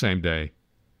it on the same day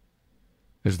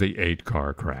as the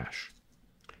 8-car crash.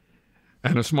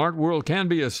 And a smart world can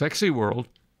be a sexy world.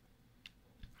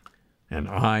 An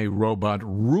iRobot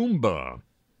Roomba,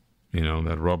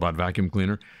 that robot vacuum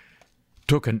cleaner,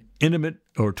 took intimate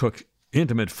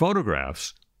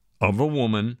photographs of a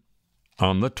woman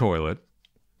on the toilet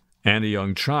and a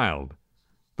young child.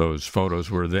 Those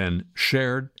photos were then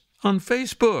shared on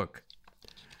Facebook.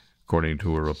 According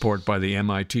to a report by the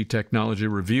MIT Technology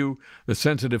Review, the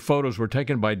sensitive photos were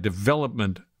taken by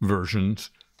development versions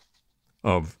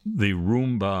of the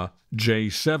Roomba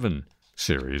J7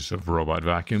 series of robot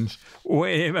vacuums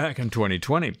way back in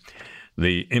 2020.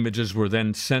 The images were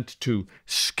then sent to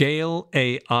Scale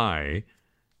AI,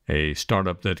 a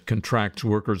startup that contracts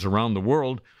workers around the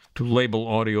world to label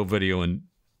audio, video, and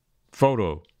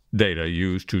photo data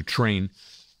used to train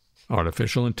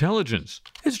artificial intelligence.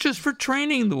 It's just for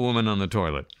training the woman on the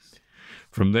toilet.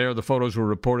 From there, the photos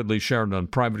were reportedly shared on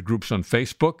private groups on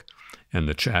Facebook and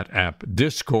the chat app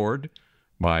Discord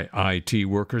by IT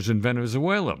workers in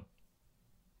Venezuela.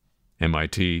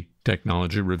 MIT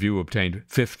Technology Review obtained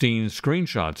 15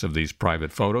 screenshots of these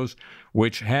private photos,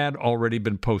 which had already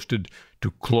been posted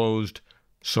to closed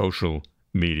social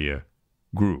media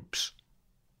groups.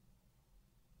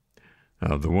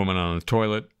 The woman on the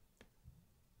toilet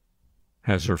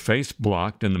has her face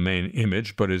blocked in the main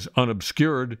image, but is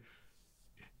unobscured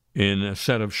in a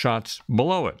set of shots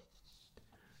below it.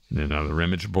 In another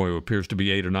image, a boy who appears to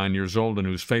be 8 or 9 years old and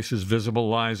whose face is visible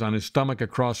lies on his stomach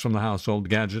across from the household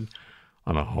gadget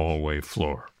on a hallway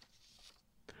floor.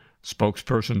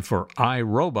 Spokesperson for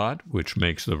iRobot, which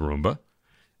makes the Roomba,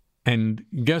 and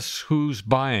guess who's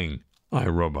buying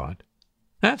iRobot?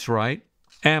 That's right,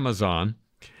 Amazon,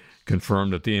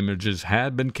 confirmed that the images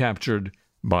had been captured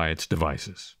by its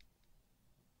devices.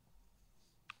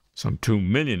 Some 2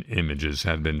 million images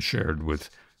had been shared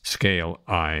with Scale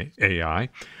AI.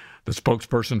 The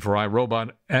spokesperson for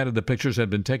iRobot added the pictures had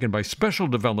been taken by special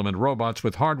development robots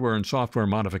with hardware and software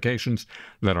modifications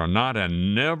that are not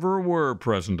and never were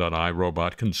present on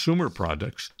iRobot consumer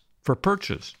products for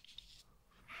purchase.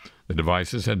 The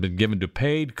devices had been given to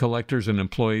paid collectors and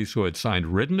employees who had signed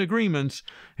written agreements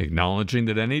acknowledging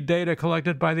that any data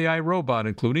collected by the iRobot,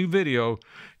 including video,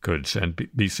 could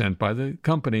be sent by the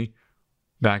company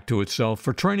back to itself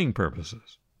for training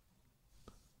purposes.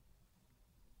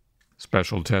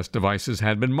 Special test devices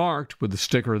had been marked with a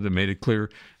sticker that made it clear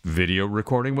video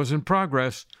recording was in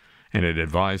progress, and it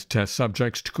advised test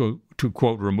subjects to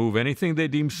quote, remove anything they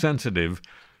deem sensitive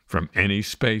from any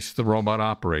space the robot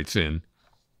operates in,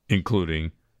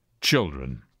 including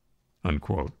children,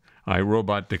 unquote.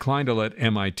 iRobot declined to let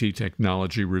MIT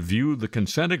Technology review the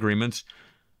consent agreements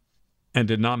and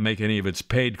did not make any of its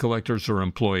paid collectors or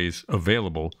employees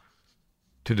available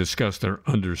to discuss their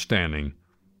understanding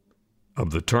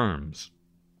of the terms.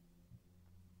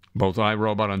 Both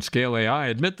iRobot and Scale AI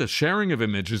admit the sharing of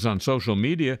images on social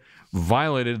media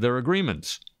violated their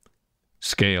agreements.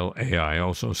 Scale AI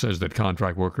also says that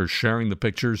contract workers sharing the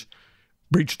pictures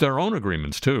breached their own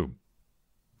agreements, too.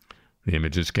 The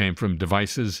images came from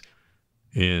devices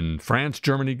in France,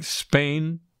 Germany,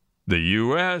 Spain, the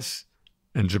U.S.,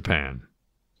 and Japan.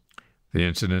 The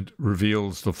incident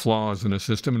reveals the flaws in a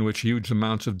system in which huge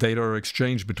amounts of data are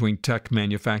exchanged between tech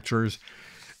manufacturers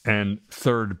and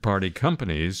third-party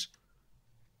companies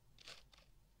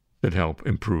that help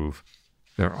improve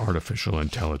their artificial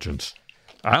intelligence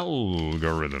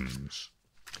algorithms.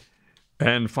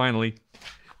 And finally,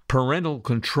 parental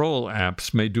control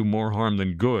apps may do more harm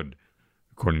than good,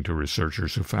 according to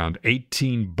researchers who found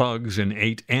 18 bugs in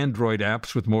 8 Android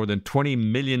apps with more than 20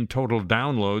 million total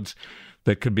downloads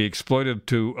that could be exploited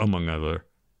to, among other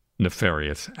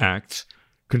nefarious acts,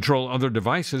 control other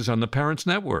devices on the parent's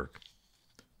network.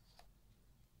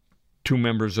 2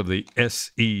 members of the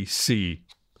SEC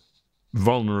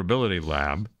Vulnerability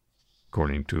Lab,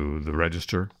 according to the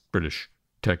Register, British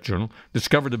Tech Journal,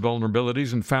 discovered the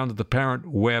vulnerabilities and found that the parent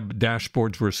web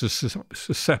dashboards were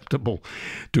susceptible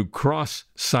to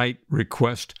cross-site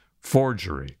request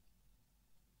forgery.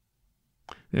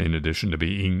 In addition to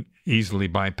being easily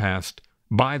bypassed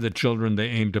by the children they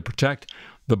aim to protect,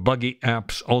 the buggy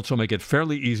apps also make it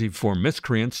fairly easy for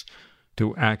miscreants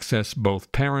to access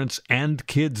both parents' and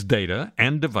kids' data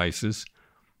and devices,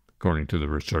 according to the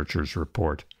researchers'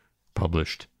 report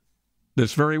published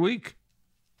this very week.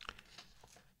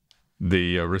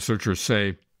 The researchers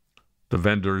say the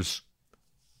vendors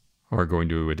are going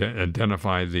to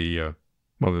identify the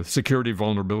security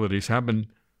vulnerabilities have been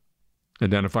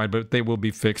identified, but they will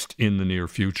be fixed in the near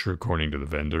future, according to the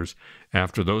vendors.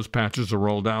 After those patches are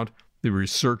rolled out, the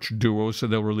research duo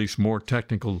said they'll release more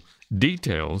technical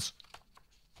details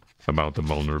about the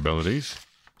vulnerabilities,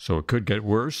 so it could get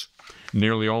worse.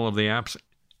 Nearly all of the apps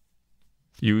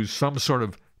use some sort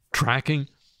of tracking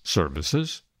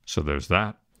services, so there's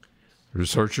that.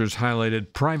 Researchers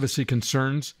highlighted privacy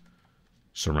concerns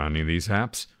surrounding these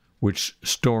apps, which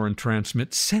store and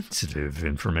transmit sensitive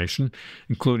information,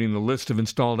 including the list of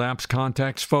installed apps,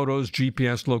 contacts, photos,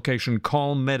 GPS location,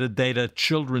 call metadata,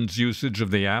 children's usage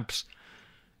of the apps,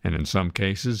 and in some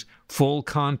cases, full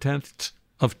contents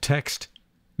of text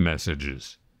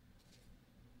messages.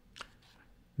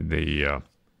 The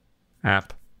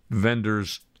app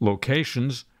vendors'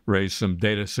 locations raise some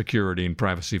data security and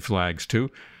privacy flags, too.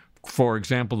 For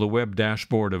example, the web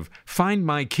dashboard of Find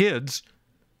My Kids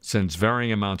sends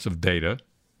varying amounts of data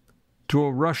to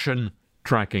a Russian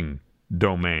tracking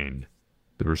domain,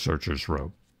 the researchers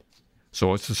wrote. So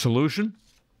what's the solution?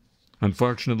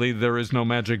 Unfortunately, there is no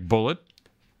magic bullet,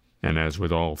 and as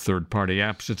with all third-party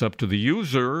apps, it's up to the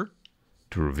user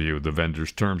to review the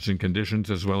vendor's terms and conditions,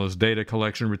 as well as data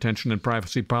collection, retention, and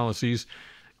privacy policies,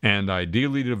 and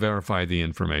ideally to verify the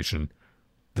information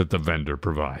that the vendor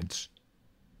provides.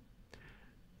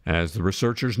 As the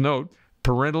researchers note,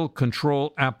 parental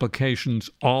control applications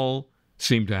all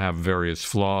seem to have various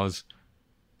flaws,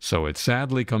 so it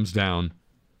sadly comes down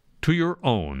to your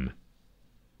own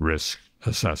risk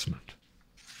assessment.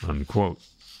 Unquote.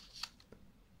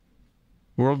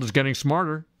 The world is getting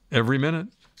smarter every minute.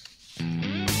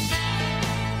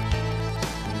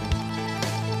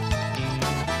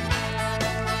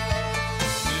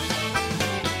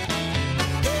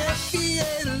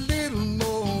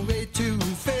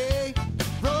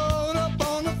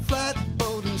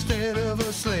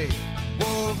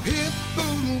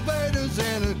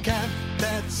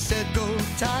 Said go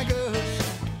Tigers.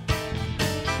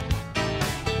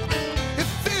 If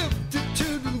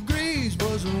 52 degrees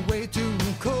was way too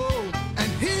cold,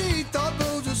 and he thought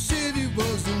Bossier City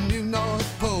was the new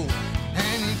North Pole,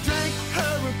 and he drank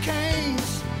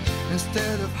hurricanes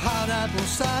instead of hot apple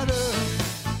cider,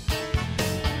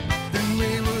 then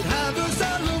we would have us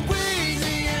a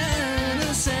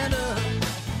Louisiana Santa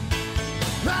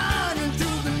riding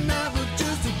through the night with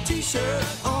just a t-shirt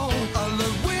on. A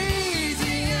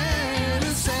Louisiana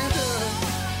Santa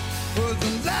was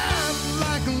alive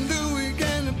like a Louis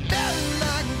and a belly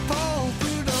like a Paul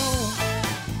Prudhomme.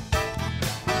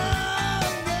 Oh,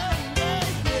 yeah.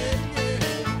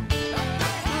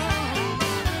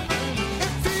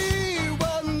 If he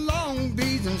wasn't Long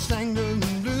Beach and sang the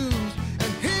blues,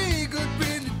 and he could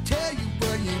really tell you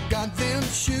where you got them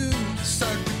shoes,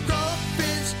 suck the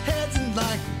crawfish heads and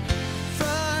like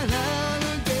fried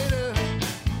alligator.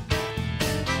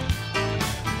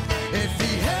 If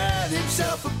he had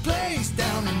himself a place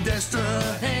down in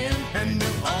Destrehan, and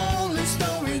the only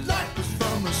snow he liked was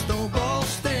from a snowball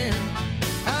stand,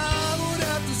 I would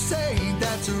have to say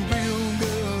that's a real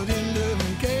good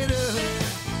indicator.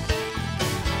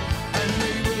 And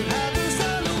we would have this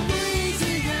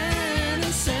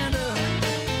Louisiana Santa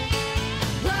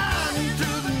riding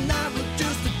through the night with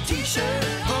just a t-shirt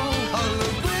on. A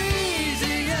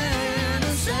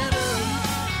Louisiana Santa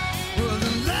was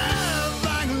alive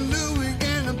like a Louis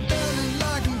and a belly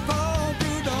like a Paul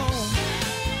Prudhomme.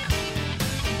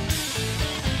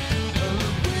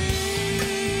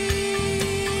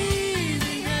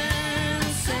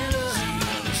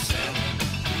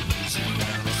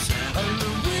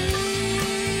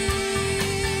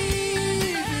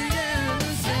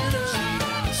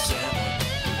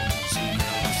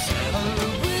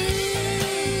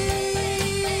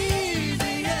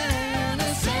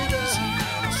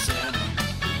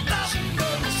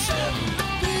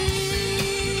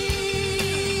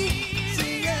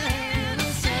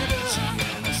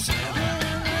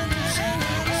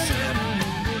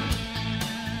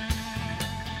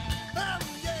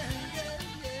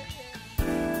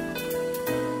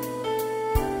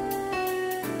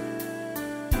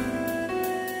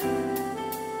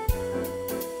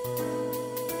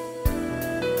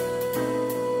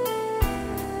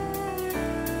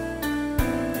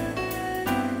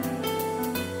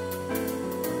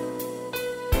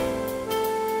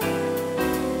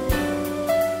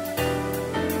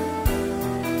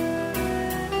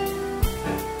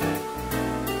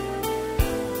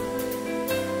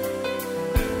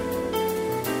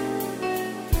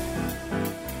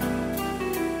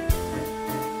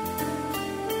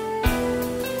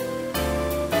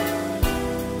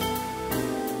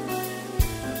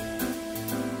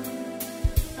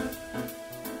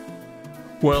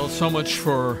 Well, so much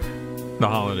for the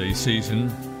holiday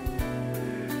season.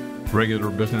 Regular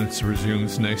business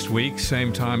resumes next week,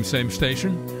 same time, same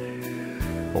station,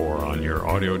 or on your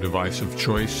audio device of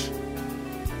choice,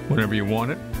 whenever you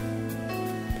want it.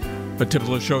 A tip of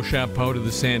the show chapeau to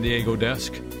the San Diego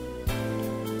desk,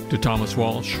 to Thomas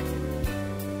Walsh.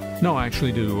 No,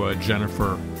 actually to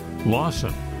Jennifer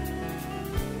Lawson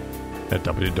at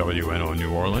WWNO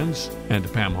New Orleans, and to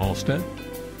Pam Halstead.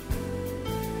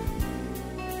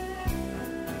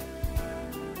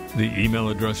 The email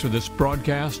address for this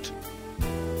broadcast,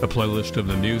 a playlist of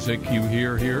the music you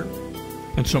hear here,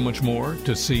 and so much more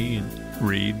to see,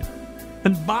 read,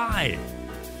 and buy,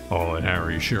 all at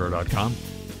harryshearer.com.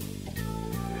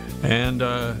 And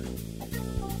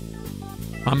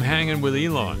I'm hanging with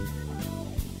Elon,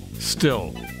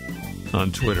 still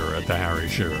on Twitter at the Harry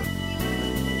Shearer.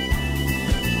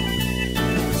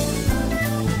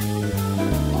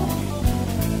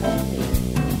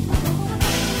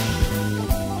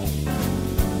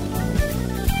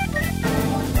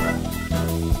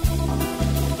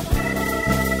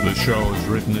 The show is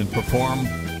written and performed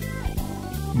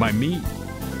by me.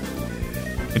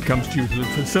 It comes to you through the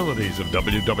facilities of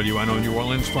WWNO New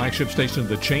Orleans, flagship station of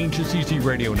the Change is Easy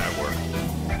Radio Network.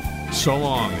 So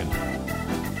long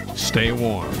and stay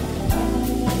warm.